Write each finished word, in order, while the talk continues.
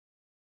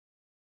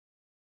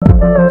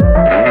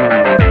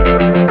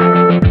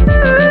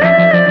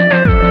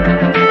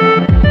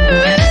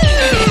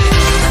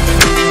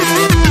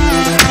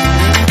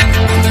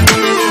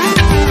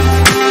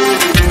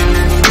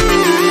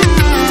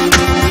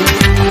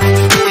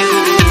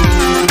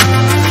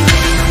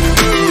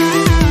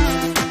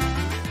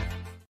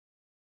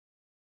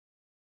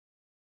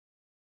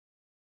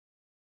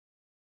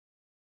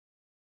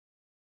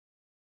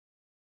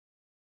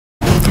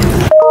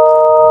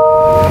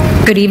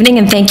Good evening,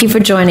 and thank you for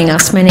joining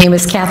us. My name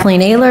is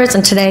Kathleen Ehlers,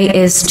 and today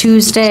is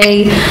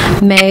Tuesday,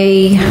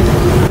 May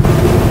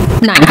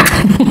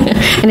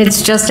 9th, and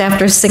it's just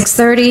after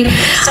 6:30.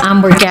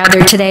 We're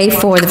gathered today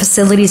for the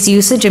Facilities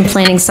Usage and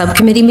Planning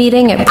Subcommittee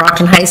meeting at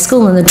Brockton High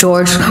School in the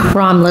George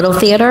Romm Little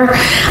Theater.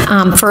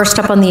 First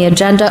up on the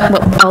agenda,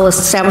 I'll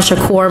establish a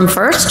quorum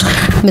first.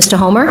 Mr.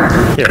 Homer?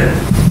 Here.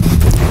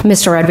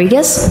 Mr.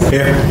 Rodriguez?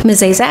 Here.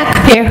 Ms.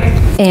 Azak? Here.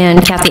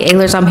 And Kathy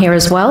Ehlers, I'm here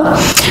as well.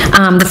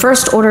 The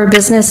first order of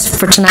business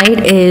for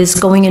tonight is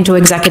going into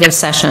executive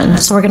session.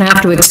 So we're going to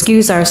have to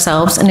excuse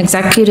ourselves in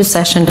executive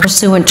session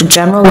pursuant to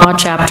General Law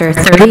Chapter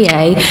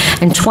 30A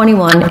and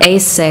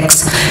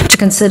 21A6 to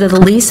consider the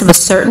lease of a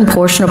certain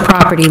portion of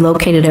property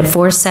located at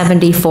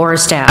 470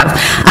 Forest Ave,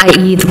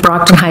 i.e. the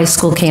Brockton High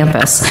School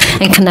campus,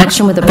 in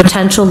connection with the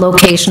potential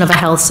location of a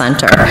health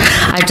center.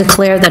 I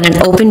declare that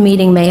an open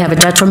meeting may have a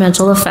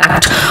detrimental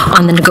effect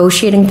on the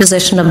negotiating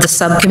position of the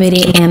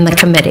subcommittee and the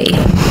committee.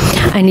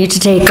 I need to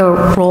take a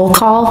roll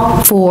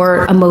call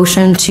for a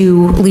motion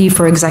to leave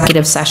for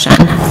executive session.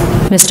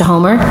 Mr.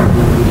 Homer?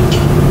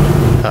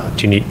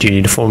 Do you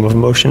need a form of a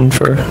motion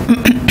for?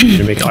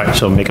 To make, all right,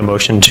 so make a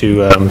motion to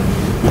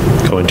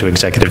go into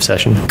executive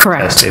session.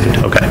 Correct. As stated.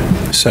 Okay.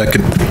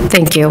 Second.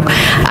 Thank you.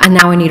 And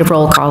now I need a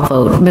roll call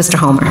vote. Mr.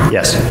 Homer?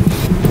 Yes.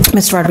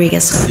 Mr.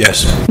 Rodriguez?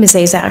 Yes. Ms.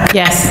 Azak?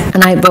 Yes.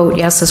 And I vote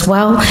yes as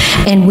well.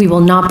 And we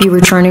will not be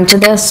returning to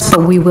this,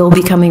 but we will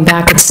be coming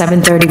back at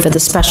 7:30 for the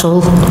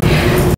special